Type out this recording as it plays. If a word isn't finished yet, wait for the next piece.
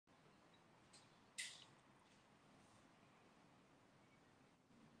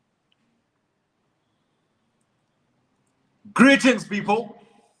Greetings, people.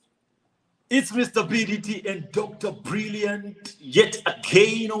 It's Mr. BDT and Dr. Brilliant yet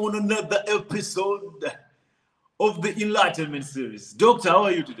again on another episode of the Enlightenment series. Doctor, how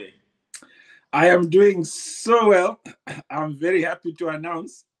are you today? I am doing so well. I'm very happy to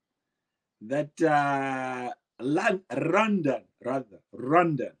announce that London,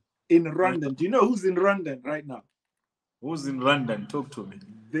 in London. Do you know who's in London right now? Who's in London? Talk to me.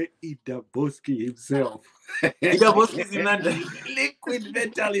 The Idaboski himself. Idaboski is in London. Liquid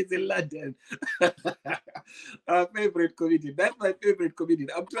Metal is in London. Our favorite comedian. That's my favorite comedian.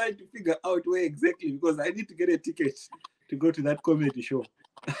 I'm trying to figure out where exactly because I need to get a ticket to go to that comedy show.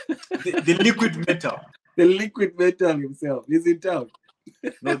 The Liquid Metal. The Liquid Metal himself is in town.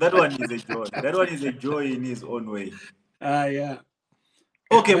 No, that one is a joy. That one is a joy in his own way. Yeah.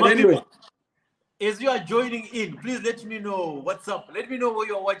 Okay, but anyway. People, as you are joining in, please let me know what's up. Let me know where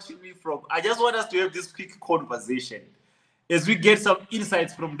you're watching me from. I just want us to have this quick conversation as we get some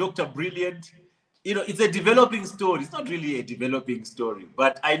insights from Dr. Brilliant. You know, it's a developing story. It's not really a developing story,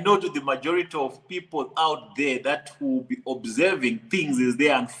 but I know to the majority of people out there that will be observing things as they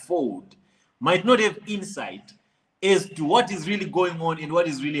unfold might not have insight as to what is really going on and what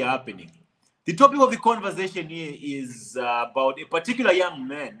is really happening. The topic of the conversation here is about a particular young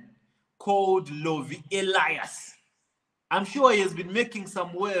man called Lovy Elias. I'm sure he has been making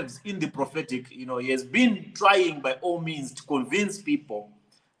some waves in the prophetic. You know, he has been trying by all means to convince people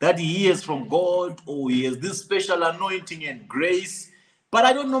that he hears from God or he has this special anointing and grace. But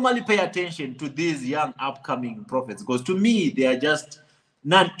I don't normally pay attention to these young upcoming prophets because to me, they are just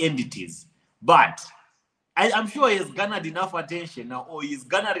non-entities. But I'm sure he has garnered enough attention now, or he's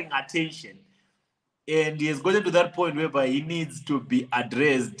garnering attention. And he has gotten to that point whereby he needs to be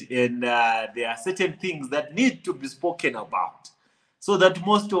addressed. And there are certain things that need to be spoken about so that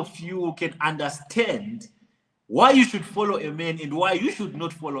most of you can understand why you should follow a man and why you should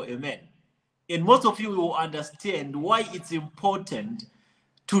not follow a man. And most of you will understand why it's important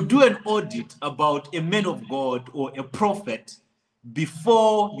to do an audit about a man of God or a prophet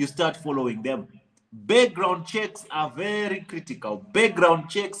before you start following them. Background checks are very critical. Background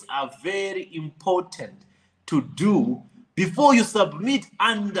checks are very important to do before you submit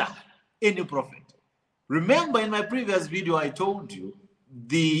under any prophet. Remember in my previous video, I told you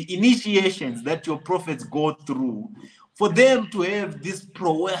the initiations that your prophets go through for them to have this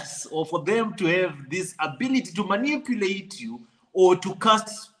prowess or for them to have this ability to manipulate you or to cast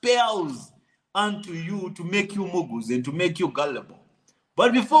spells onto you to make you mugus and to make you gullible.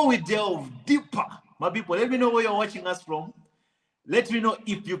 But before we delve deeper, my people, let me know where you're watching us from. Let me know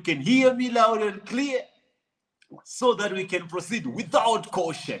if you can hear me loud and clear so that we can proceed without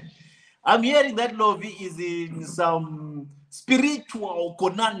caution. I'm hearing that Lovy is in some spiritual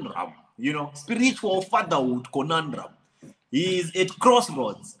conundrum, you know, spiritual fatherhood conundrum. He is at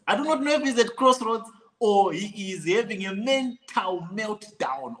crossroads. I do not know if he's at crossroads or he is having a mental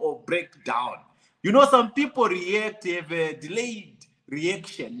meltdown or breakdown. You know, some people have a delayed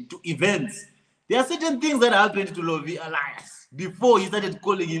reaction to events. There are certain things that happened to Lovy Elias before he started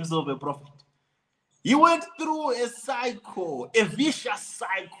calling himself a prophet. He went through a cycle, a vicious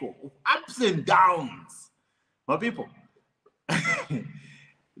cycle of ups and downs. My people,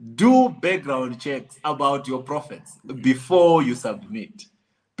 do background checks about your prophets before you submit.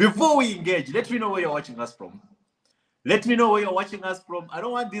 Before we engage, let me know where you're watching us from. Let me know where you're watching us from. I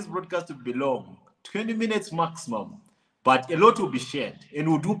don't want this broadcast to be long, 20 minutes maximum, but a lot will be shared, and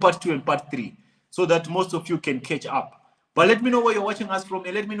we'll do part 2 and part 3 so that most of you can catch up. But let me know where you're watching us from,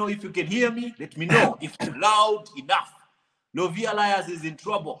 and let me know if you can hear me. Let me know if it's loud enough. Lovy Elias is in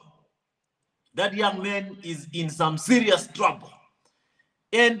trouble. That young man is in some serious trouble.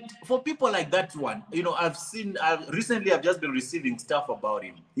 And for people like that one, you know, recently I've just been receiving stuff about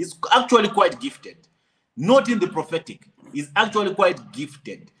him. He's actually quite gifted. Not in the prophetic. He's actually quite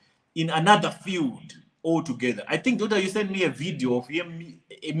gifted in another field altogether. I think, Doctor, you sent me a video of him,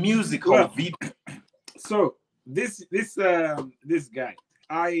 a musical video. So this guy,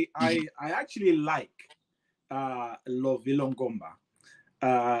 I actually like Lovy or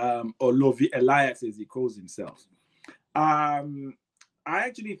Lovy Elias as he calls himself. I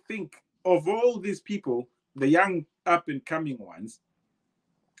actually think of all these people, the young up and coming ones,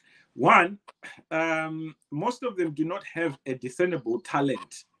 most of them do not have a discernible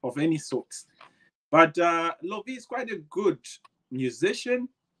talent of any sort. But Lovy is quite a good musician.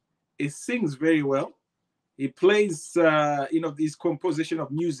 He sings very well. He plays, this composition of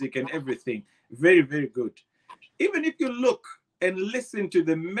music and everything. Very, very good. Even if you look and listen to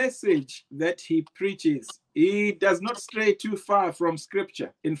the message that he preaches, he does not stray too far from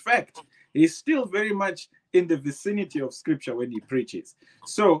scripture. In fact, he's still very much in the vicinity of scripture when he preaches.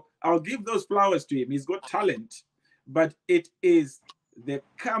 So I'll give those flowers to him. He's got talent, but it is the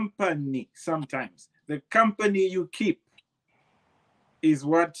company sometimes. The company you keep is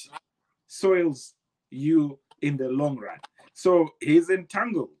what soils you in the long run. So he's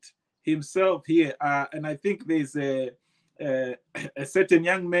entangled himself here. And I think there's a certain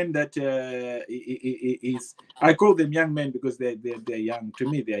young man that is, I call them young men because they're young. To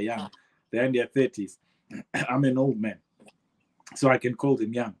me, they're young. They're in their 30s. I'm an old man, so I can call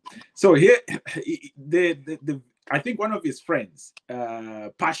them young. So here, I think one of his friends,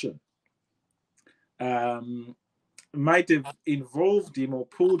 Passion, might have involved him or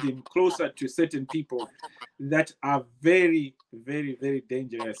pulled him closer to certain people that are very, very, very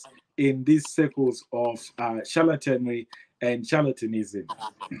dangerous in these circles of charlatanry and charlatanism.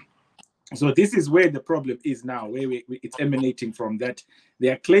 So this is where the problem is now, where it's emanating from, that they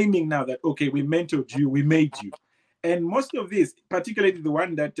are claiming now that, okay, we mentored you, we made you. And most of this, particularly the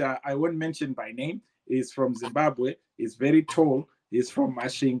one that I won't mention by name, is from Zimbabwe, is very tall, is from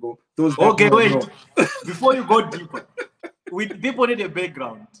Mashingo. Those that Okay, wait. know. Before you go deeper, people need a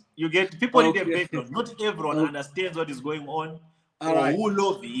background. You get people need a background. Not everyone understands what is going on, or who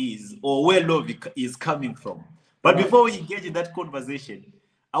Lovy is, or where Lovy is coming from. But before we engage in that conversation,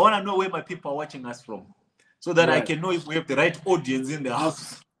 I want to know where my people are watching us from, so that I can know if we have the right audience in the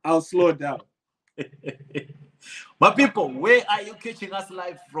house. I'll slow down. My people, where are you catching us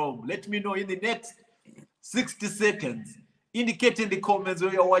live from? Let me know in the next 60 seconds. Indicate in the comments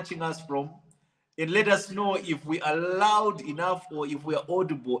where you're watching us from, and let us know if we are loud enough or if we are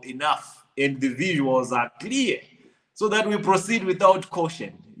audible enough and the visuals are clear, so that we proceed without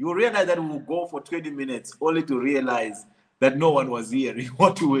caution. You realize that we will go for 20 minutes only to realize that no one was hearing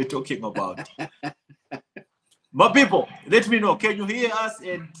what we were talking about. My people, let me know. Can you hear us,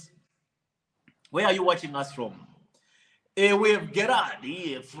 and where are you watching us from? We have Gerard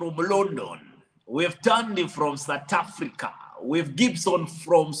here from London. We have Tandy from South Africa. We have Gibson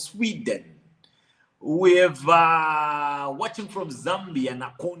from Sweden. We have watching from Zambia,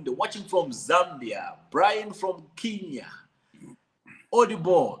 Nakonde, watching from Zambia. Brian from Kenya.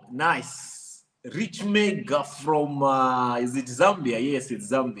 Audible, nice. Rich Mega from, is it Zambia? Yes,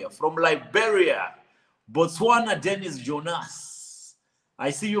 it's Zambia. From Liberia. Botswana, Dennis Jonas. I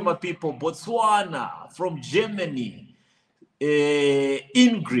see you, my people. Botswana, from Germany.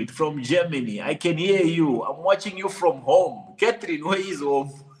 Ingrid from Germany. I can hear you. I'm watching you from home. Catherine, where is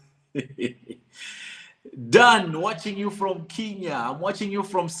home? Dan, watching you from Kenya. I'm watching you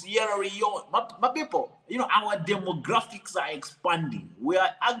from Sierra Leone. My people, you know, our demographics are expanding. We are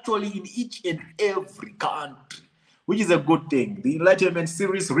actually in each and every country, which is a good thing. The Enlightenment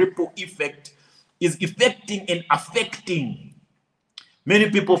series ripple effect is affecting and affecting many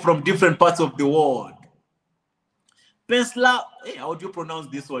people from different parts of the world. Pensla, hey, how do you pronounce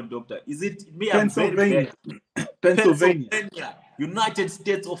this one, doctor? Is it me? Pennsylvania. Pennsylvania. United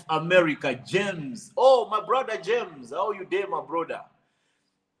States of America. James. Oh, my brother James. How are you there, my brother?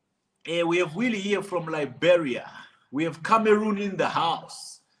 We have Willie here from Liberia. We have Cameroon in the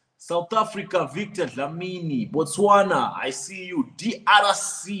house. South Africa, Victor Dlamini. Botswana, I see you.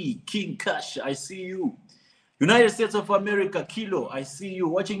 DRC, King Cash, I see you. United States of America, Kilo, I see you.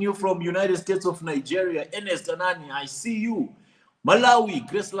 Watching you from United States of Nigeria, Ernest Anani, I see you. Malawi,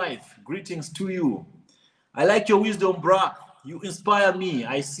 Grace Life, greetings to you. I like your wisdom, brah. You inspire me.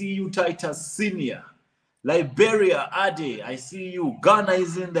 I see you, Titus Senior. Liberia, Ade, I see you. Ghana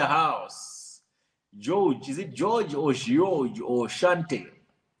is in the house. George, is it George or George or Shante?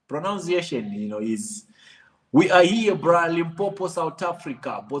 Pronunciation, you know, is... We are here, brah. Limpopo, South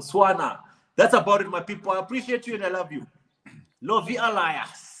Africa, Botswana. That's about it, my people. I appreciate you and I love you. Lovy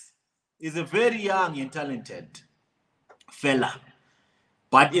Elias is a very young and talented fella,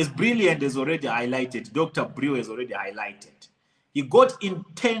 but is brilliant, as already highlighted. Dr. Tr0ubl has already highlighted. He got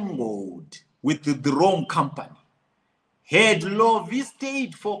entangled with the wrong company. Had Lovy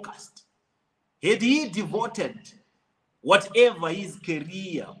stayed focused, had he devoted whatever his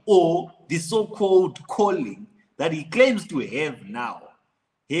career or the so-called calling that he claims to have now,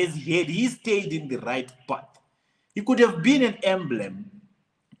 had he stayed in the right path, he could have been an emblem,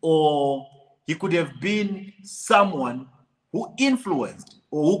 or he could have been someone who influenced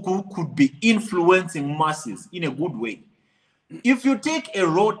or who could be influencing masses in a good way. If you take a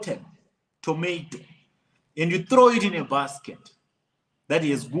rotten tomato and you throw it in a basket that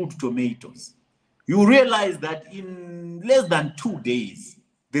has good tomatoes, you realize that in less than 2 days,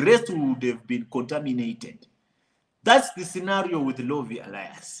 the rest would have been contaminated. That's the scenario with Lovy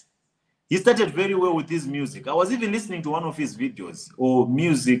Elias. He started very well with his music. I was even listening to one of his videos or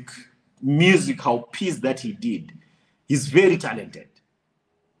music musical piece that he did. He's very talented.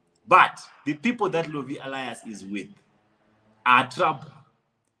 But the people that Lovy Elias is with are Tr0ubl.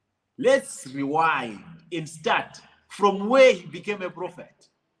 Let's rewind and start from where he became a prophet.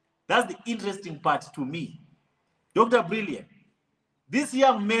 That's the interesting part to me. Dr. Brilliant, this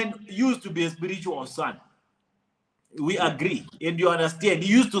young man used to be a spiritual son. We agree, and you understand.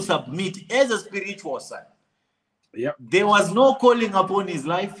 He used to submit as a spiritual son. Yep. There was no calling upon his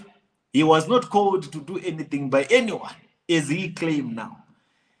life. He was not called to do anything by anyone, as he claimed now.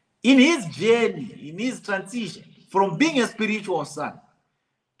 In his journey, in his transition from being a spiritual son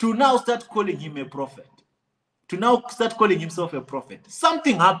to now start calling him a prophet, to now start calling himself a prophet,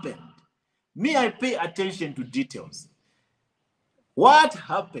 something happened. Me, I pay attention to details. What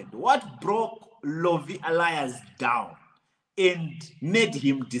happened? What broke Lovy Elias down and made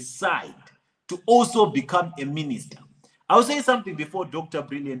him decide to also become a minister? I'll say something before Dr.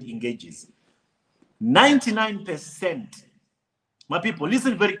 Brilliant engages. 99%, my people,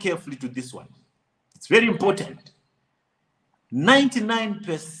 listen very carefully to this one. It's very important.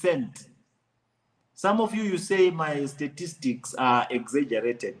 99%. Some of you say my statistics are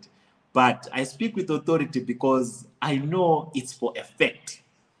exaggerated, but I speak with authority because I know it's for a fact.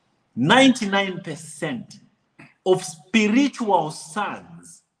 99% of spiritual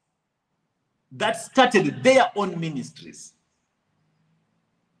sons that started their own ministries,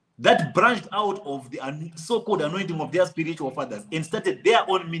 that branched out of the so-called anointing of their spiritual fathers and started their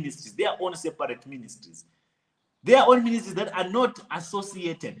own ministries, their own separate ministries, their own ministries that are not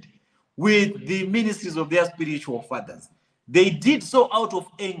associated with the ministries of their spiritual fathers. They did so out of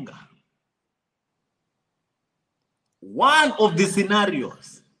anger. One of the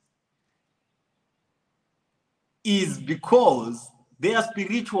scenarios is because their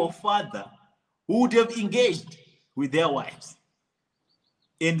spiritual father would have engaged with their wives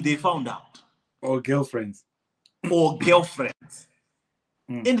and they found out. Or girlfriends. Or girlfriends.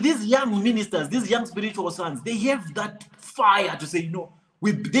 And these young ministers, these young spiritual sons, they have that fire to say,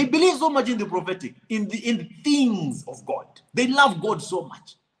 they believe so much in the prophetic, in the things of God. They love God so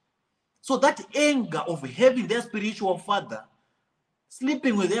much. So that anger of having their spiritual father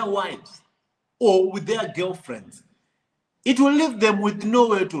sleeping with their wives or with their girlfriends, it will leave them with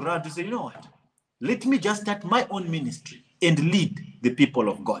nowhere to run to say, you know what? Let me just start my own ministry and lead the people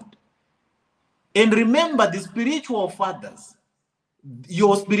of God. And remember, the spiritual fathers,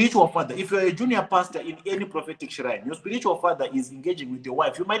 your spiritual father, if you're a junior pastor in any prophetic shrine, your spiritual father is engaging with your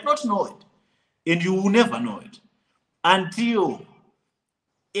wife. You might not know it, and you will never know it until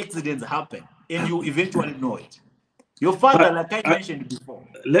accidents happen, and you eventually know it. Your father, like I mentioned before.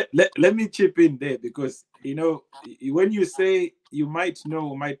 Let me chip in there because, when you say you might know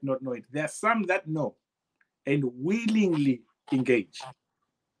or might not know it, there are some that know and willingly engage.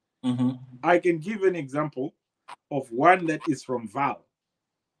 I can give an example of one that is from Val.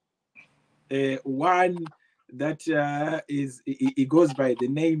 One that he goes by the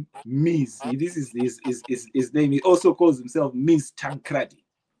name Ms. This is his name. He also calls himself Ms. Tancredi.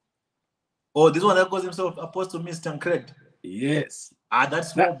 Oh, this one that calls himself Apostle Ms. Tancredi. Yes. That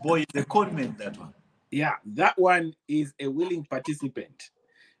small boy is a conman, that one. Yeah, that one is a willing participant.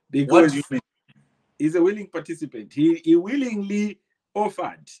 Because what do you mean? He's a willing participant. He willingly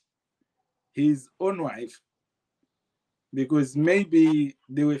offered his own wife because maybe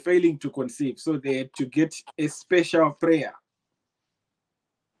they were failing to conceive. So they had to get a special prayer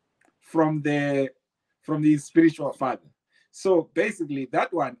from the spiritual father. So basically,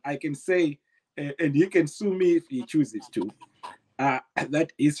 that one I can say, and he can sue me if he chooses to,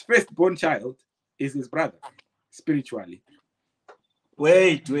 that his firstborn child is his brother, spiritually.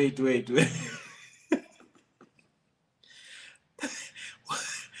 Wait.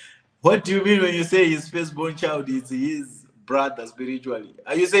 What do you mean when you say his firstborn child is his brother spiritually?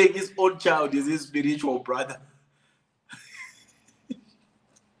 Are you saying his own child is his spiritual brother?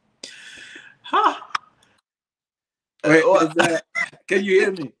 Can you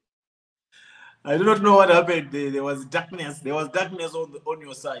hear me? I do not know what happened. There was darkness. There was darkness on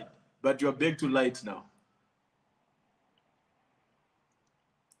your side, but you're back to light now.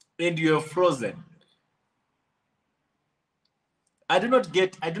 And you're frozen. I do not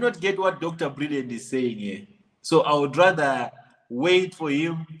get what Dr. Brilliant is saying here. So I would rather wait for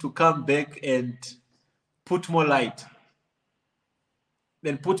him to come back and put more light.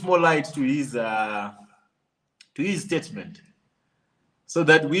 Then put more light to his statement, so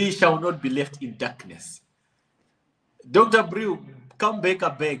that we shall not be left in darkness. Dr. Brew, come back, I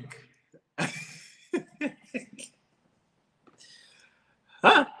beg.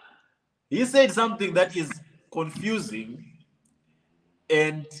 Huh? He said something that is confusing,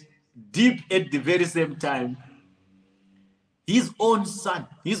 and deep at the very same time, his own son,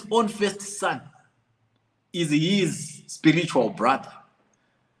 his own first son, is his spiritual brother.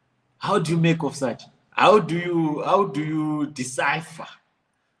 How do you make of such? How do you decipher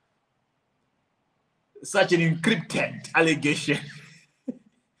such an encrypted allegation?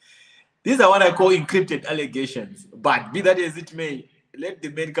 These are what I call encrypted allegations. But be that as it may, let the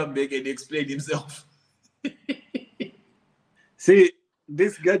man come back and explain himself. See,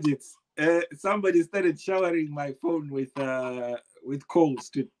 these gadgets. Somebody started showering my phone with calls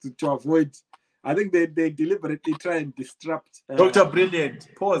to avoid. I think they deliberately try and disrupt. Dr.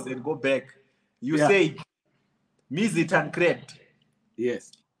 Brilliant, pause and go back. You say, Mizi Tancred.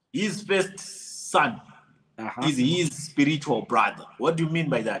 Yes. His first son is his spiritual brother. What do you mean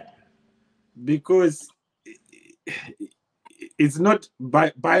by that? Because it's not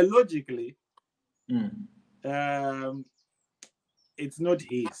biologically. It's not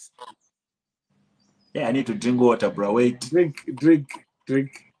his. Yeah, I need to drink water, bro. Wait. Drink.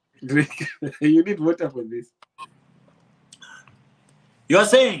 You need water for this. You're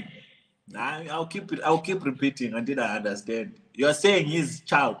saying, I'll keep repeating until I understand. You're saying his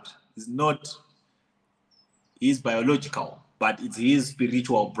child is not his biological, but it's his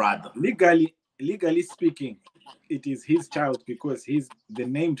spiritual brother. Legally speaking, it is his child because he's the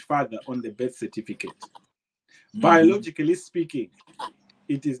named father on the birth certificate. Biologically speaking,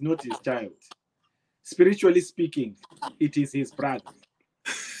 it is not his child. Spiritually speaking, it is his brother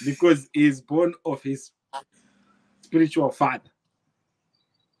because he is born of his spiritual father.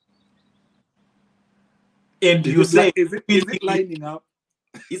 And you say, is it lining up?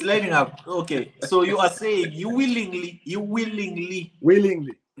 It's lining up. Okay. So you are saying you willingly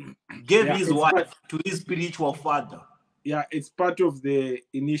gave his wife to his spiritual father. Yeah, it's part of the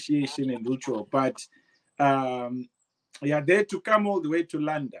initiation and ritual. But they're to come all the way to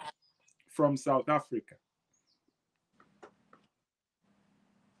London from South Africa.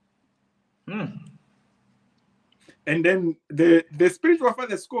 And then the spiritual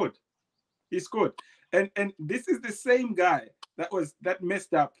father scored. He scored. And this is the same guy that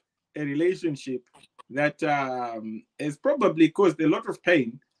messed up a relationship that has probably caused a lot of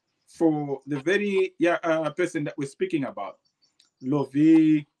pain for the very person that we're speaking about.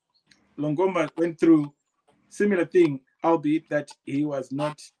 Lovy Longomba went through similar thing, albeit that he was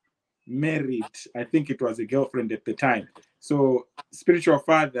not married. I think it was a girlfriend at the time. So spiritual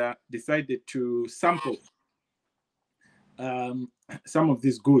father decided to sample some of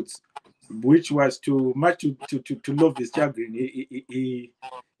these goods, which was too much to love this chagrin.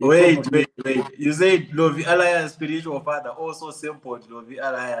 Wait. You said Lovy Elias' spiritual father also sampled Lovy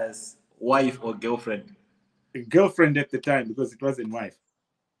Elias' wife or girlfriend? Girlfriend at the time, because it wasn't wife.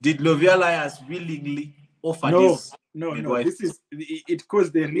 Did Lovy Elias willingly offer this? No. It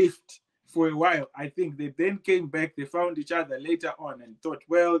caused a rift for a while. I think they then came back, they found each other later on and thought,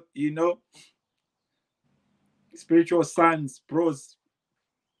 well, spiritual sons, bros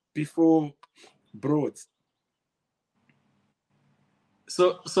before broads.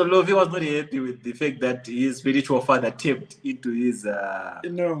 So Lovy was not happy with the fact that his spiritual father tapped into his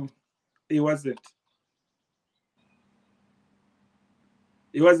No, he wasn't.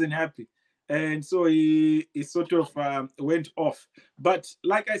 He wasn't happy. And so he sort of went off. But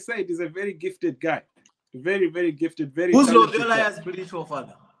like I said, he's a very gifted guy. Very, very gifted. Who's Lovy Elias' spiritual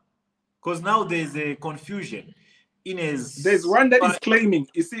father? Because now there's a confusion. There's one that is claiming.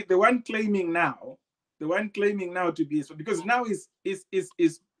 You see, the one claiming now to be, because now is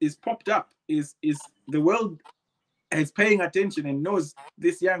popped up. Is the world is paying attention and knows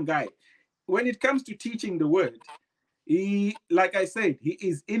this young guy. When it comes to teaching the word, he, like I said, he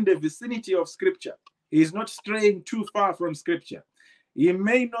is in the vicinity of Scripture. He is not straying too far from Scripture. He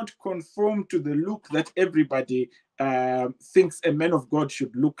may not conform to the look that everybody thinks a man of God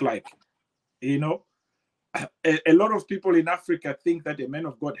should look like. A lot of people in Africa think that a man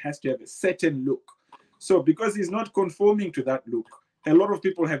of God has to have a certain look. So because he's not conforming to that look, a lot of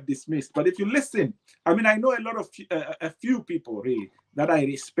people have dismissed. But if you listen, I know a few people really that I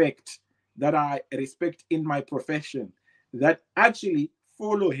respect in my profession that actually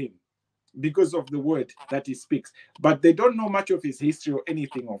follow him because of the word that he speaks. But they don't know much of his history or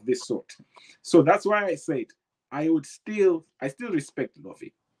anything of this sort. So that's why I said I still respect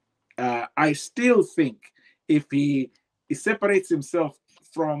Lovy. I still think if he separates himself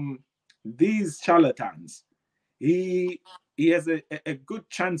from these charlatans, he has a good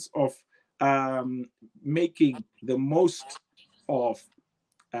chance of making the most of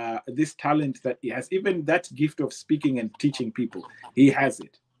this talent that he has, even that gift of speaking and teaching people. He has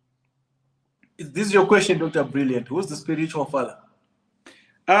it. Is this your question, Dr. Brilliant? Who's the spiritual father?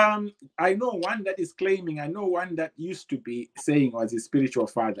 I know one that is claiming. I know one that used to be saying was his spiritual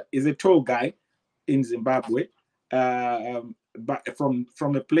father. Is a tall guy in Zimbabwe, but from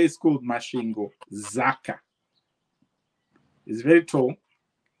a place called Mashingo, Zaka. He's very tall.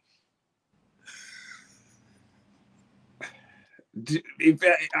 If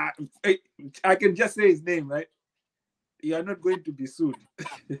I can just say his name, right? You are not going to be sued.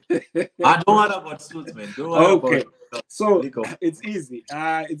 I don't worry about suits, man. Don't worry Okay. about So legal. it's easy.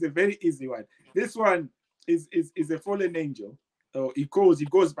 It's a very easy one. This one is a fallen angel. So he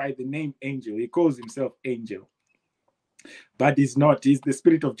goes by the name Angel. He calls himself Angel, but he's not. He's the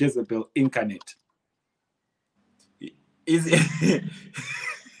spirit of Jezebel incarnate. Is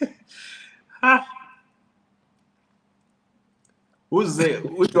Ha. Who's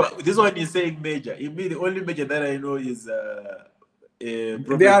which one? This one is saying major. It mean the only major that I know is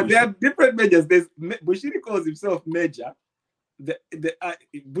There are different majors. There's Bushiri calls himself Major.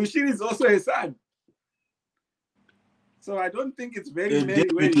 Bushiri is also a son. So I don't think it's very many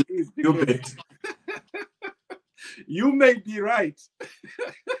where it is. Because you may be right.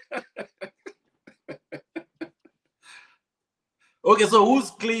 Okay, so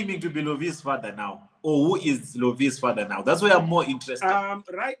who's claiming to be Lovy's father now, or who is Lovy's father now? That's why I'm more interested.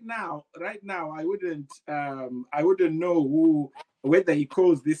 Right now, I wouldn't know whether he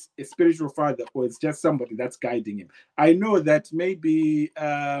calls this a spiritual father or it's just somebody that's guiding him. I know that maybe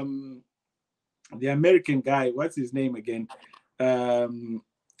the American guy, what's his name again?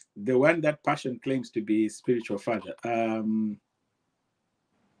 The one that Passion claims to be his spiritual father,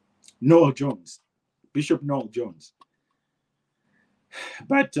 Noel Jones, Bishop Noel Jones.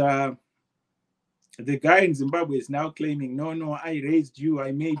 But the guy in Zimbabwe is now claiming, no, I raised you,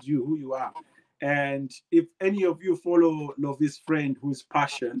 I made you who you are. And if any of you follow Lovy's friend who's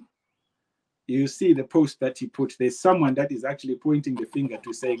Passion, you see the post that he put. There's someone that is actually pointing the finger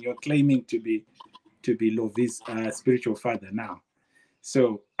to saying you're claiming to be Lovy's spiritual father now.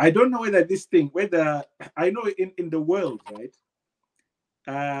 So I don't know whether I know in the world, right?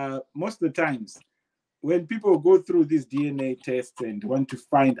 Most of the times when people go through these DNA tests and want to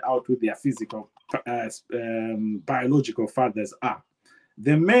find out who their physical, biological fathers are,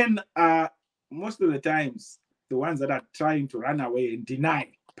 the men are most of the times the ones that are trying to run away and deny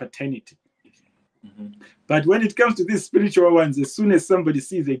paternity. Mm-hmm. But when it comes to these spiritual ones, as soon as somebody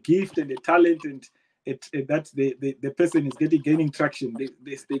sees a gift and a talent and that the person is gaining traction,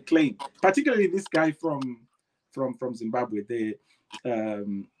 they claim. Particularly this guy from Zimbabwe, the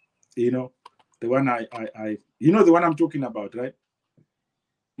one the one I'm talking about, right?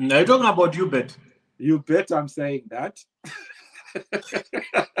 Are you talking about you bet? You bet I'm saying that.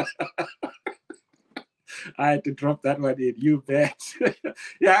 I had to drop that one in. You bet.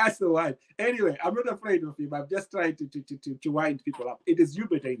 Yeah, that's the one. Anyway, I'm not afraid of him. I'm just trying to wind people up. It is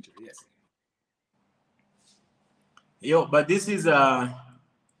Hubert Angel, yes. Yo, but this is I'm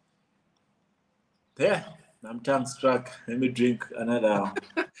tongue struck. Let me drink another.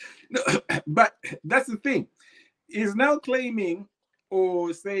 No, but that's the thing. He's now claiming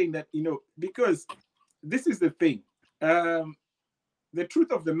or saying that, because this is the thing. The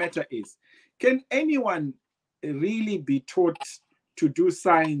truth of the matter is, can anyone really be taught to do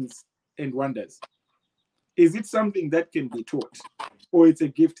signs and wonders? Is it something that can be taught, or it's a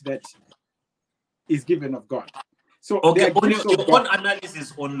gift that is given of God? So, okay, your own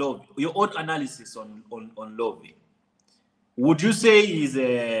analysis on Lovy, on Lovy, would you say he's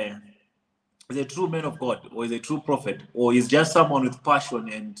a true man of God, or is a true prophet, or is just someone with passion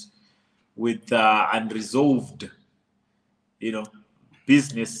and with unresolved,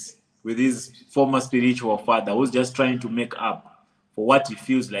 business with his former spiritual father, who's just trying to make up for what he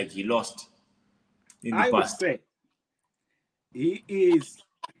feels like he lost in the past? I would say he is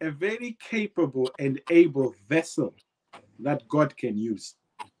a very capable and able vessel that God can use.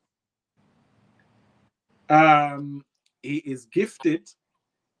 He is gifted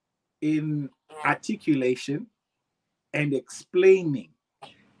in articulation and explaining,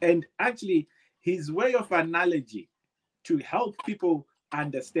 and actually his way of analogy to help people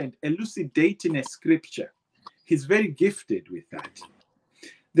understand, elucidating a scripture, he's very gifted with that.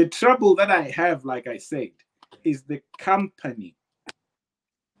 The trouble that I have, like I said, is the company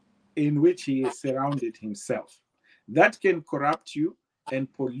in which he is surrounded himself. That can corrupt you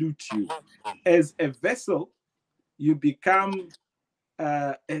and pollute you. As a vessel, you become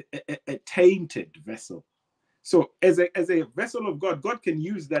a tainted vessel. So as a vessel of God, God can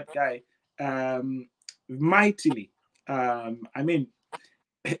use that guy mightily. I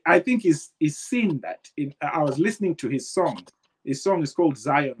think he's seen that. I was listening to his song. His song is called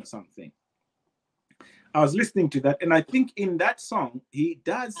Zion or something. I was listening to that, and I think in that song he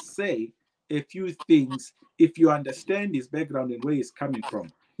does say a few things. If you understand his background and where he's coming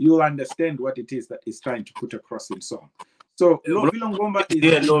from, you'll understand what it is that he's trying to put across in song. So Lovy Elias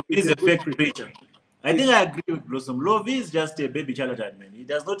Yeah, Lovy is is a a good fake preacher. preacher. I think I agree with Blossom. Lovy is just a baby child, man. He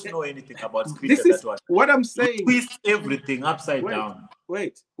does not know anything about scripture. This That is one. what I'm He saying. twists everything upside Wait, down.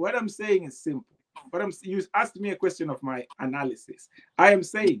 wait. What I'm saying is simple. You asked me a question of my analysis. I am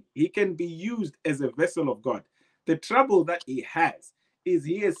saying he can be used as a vessel of God. The trouble that he has is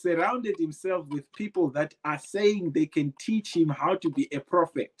he has surrounded himself with people that are saying they can teach him how to be a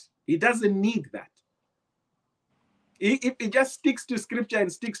prophet. He doesn't need that. If he just sticks to scripture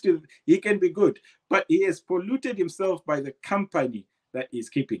and he can be good. But he has polluted himself by the company that he's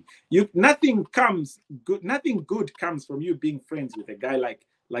keeping. Nothing good comes from you being friends with a guy like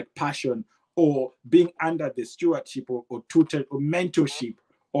Passion, or being under the stewardship or tutor or mentorship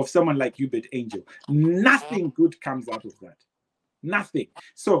of someone like Wr0ng. Nothing good comes out of that. Nothing.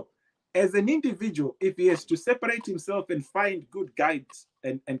 So as an individual, if he has to separate himself and find good guides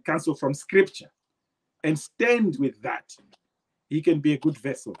and counsel from scripture and stand with that, he can be a good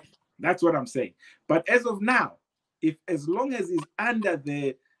vessel. That's what I'm saying. But as of now, as long as he's under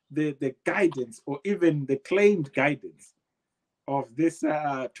the guidance or even the claimed guidance of this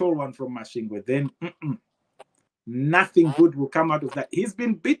tall one from Mashingwe, then nothing good will come out of that. He's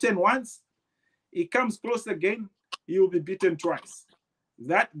been beaten once. He comes close again, he will be beaten twice.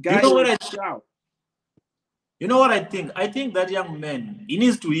 That guy will shout. You know what I think? I think that young man, he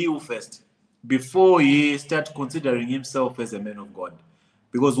needs to heal first before he starts considering himself as a man of God.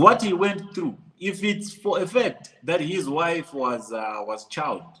 Because what he went through, if it's for a fact that his wife was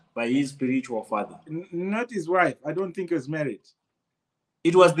child by his spiritual father, not his wife. I don't think he was married.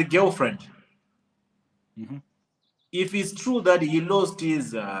 It was the girlfriend. If it's true that he lost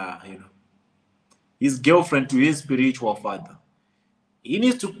his girlfriend to his spiritual father, he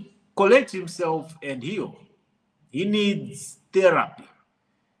needs to collect himself and heal. He needs therapy.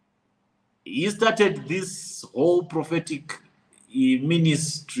 He started this whole prophetic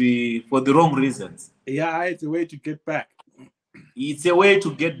ministry for the wrong reasons. Yeah, it's a way to get back. It's a way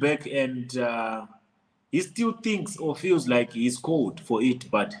to get back, and he still thinks or feels like he's called for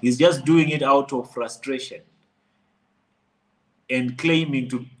it, but he's just doing it out of frustration and claiming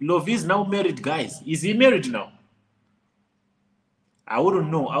to. Lovy is now married, guys. Is he married now? I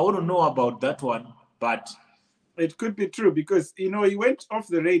wouldn't know. I wouldn't know about that one, but it could be true because he went off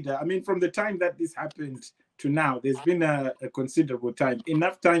the radar. I mean, from the time that this happened to now, there's been a considerable time,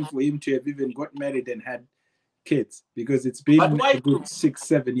 enough time for him to have even got married and had kids, because it's been a good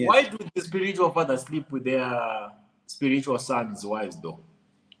 6-7 years. Why do the spiritual fathers sleep with their spiritual sons' wives, though?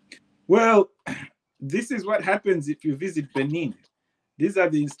 Well, this is what happens if you visit Benin. These are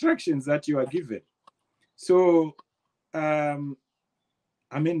the instructions that you are given. So,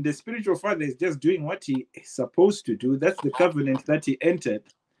 I mean, the spiritual father is just doing what he is supposed to do. That's the covenant that he entered.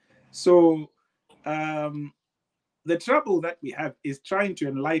 So, the trouble that we have is trying to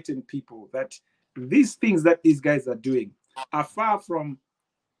enlighten people that these things that these guys are doing are far from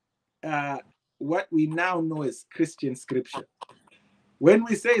what we now know as Christian scripture. When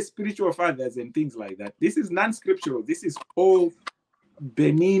we say spiritual fathers and things like that, this is non-scriptural. This is all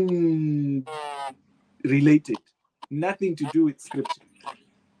Benin related, nothing to do with scripture.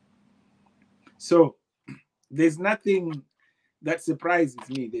 So there's nothing that surprises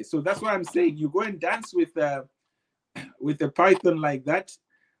me there. So that's why I'm saying you go and dance with a python like that.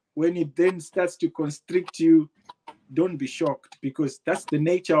 When it then starts to constrict you, don't be shocked, because that's the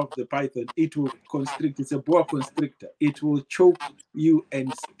nature of the python. It will constrict. It's a boa constrictor. It will choke you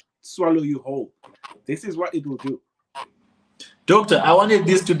and swallow you whole. This is what it will do. Doctor, I wanted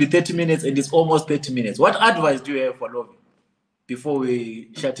this to be 30 minutes and it's almost 30 minutes. What advice do you have for Lovy before we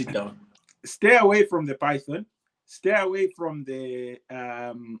shut it down? Stay away from the python. Stay away from the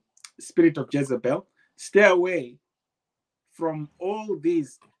spirit of Jezebel. Stay away from all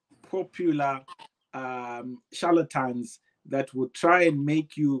these popular charlatans that will try and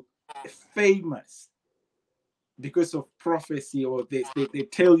make you famous because of prophecy, or they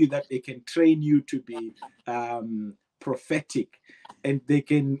tell you that they can train you to be prophetic, and they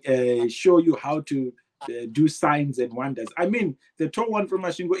can show you how to do signs and wonders. I mean, the tall one from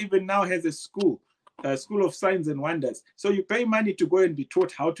Mashingo even now has a school of signs and wonders. So you pay money to go and be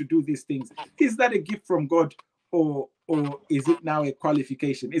taught how to do these things. Is that a gift from God, or is it now a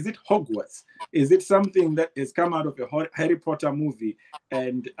qualification? Is it Hogwarts? Is it something that has come out of a Harry Potter movie,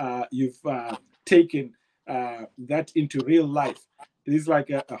 and you've taken that into real life? It is like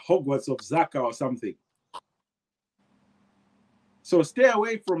a Hogwarts of Zaka or something. So stay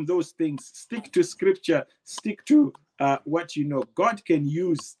away from those things. Stick to scripture. Stick to what you know. God can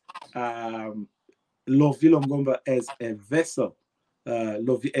use Lovy Longomba as a vessel.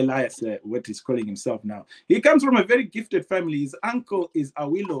 Lovy Elias, what he's calling himself now. He comes from a very gifted family. His uncle is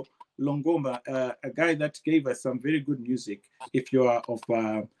Awilo Longomba, a guy that gave us some very good music. If you are of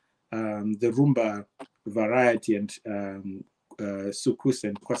the rumba variety and sukus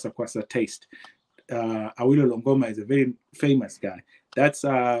and kwasa kwasa taste, Awilo Longomba is a very famous guy. That's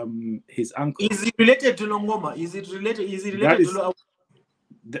his uncle. Is he related to Longomba? Is it related? Is he related to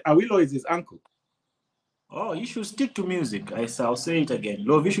Awilo is his uncle. Oh, you should stick to music. I'll say it again.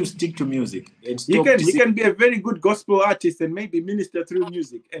 Love, you should stick to music and He stop. can be a very good gospel artist and maybe minister through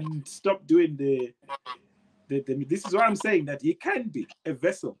music and stop doing the. This is what I'm saying, that he can be a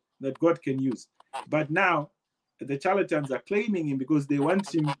vessel that God can use. But now the charlatans are claiming him because they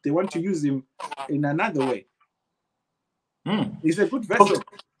want him. They want to use him in another way. He's a good vessel.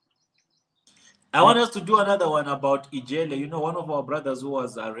 I want us to do another one about Ijele. You know, one of our brothers who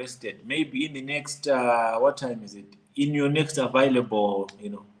was arrested. Maybe in the next, what time is it? In your next available,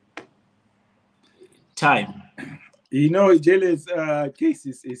 time. You know, Ijele's case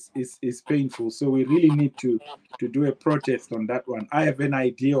is painful. So we really need to do a protest on that one. I have an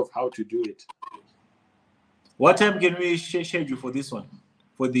idea of how to do it. What time can we schedule for this one?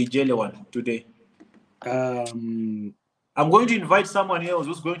 For the Ijele one today? I'm going to invite someone else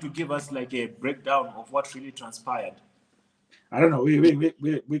who's going to give us like a breakdown of what really transpired. I don't know.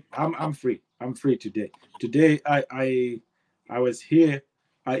 I'm free. I'm free today. Today I was here.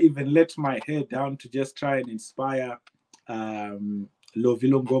 I even let my hair down to just try and inspire Lovy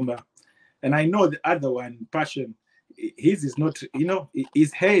Longomba. And I know the other one, Passion, his is not,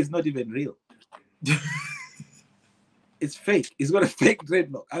 his hair is not even real. It's fake. He's got a fake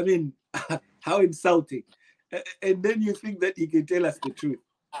dreadlock. I mean, how insulting. And then you think that he can tell us the truth.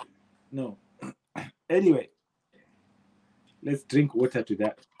 No. Anyway, let's drink water to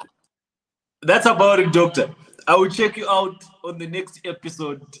that. That's about it, Doctor. I will check you out on the next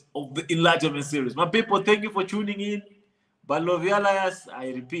episode of the Enlightenment series. My people, thank you for tuning in. But Lovy Elias, I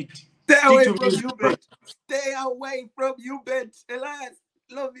repeat, stay away from you, Ben. Stay away from you, Ben. Elias,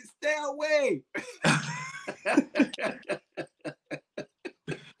 Lovy, stay away.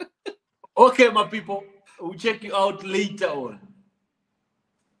 Okay, my people. We'll check you out later on.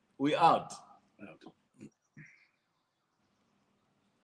 We out.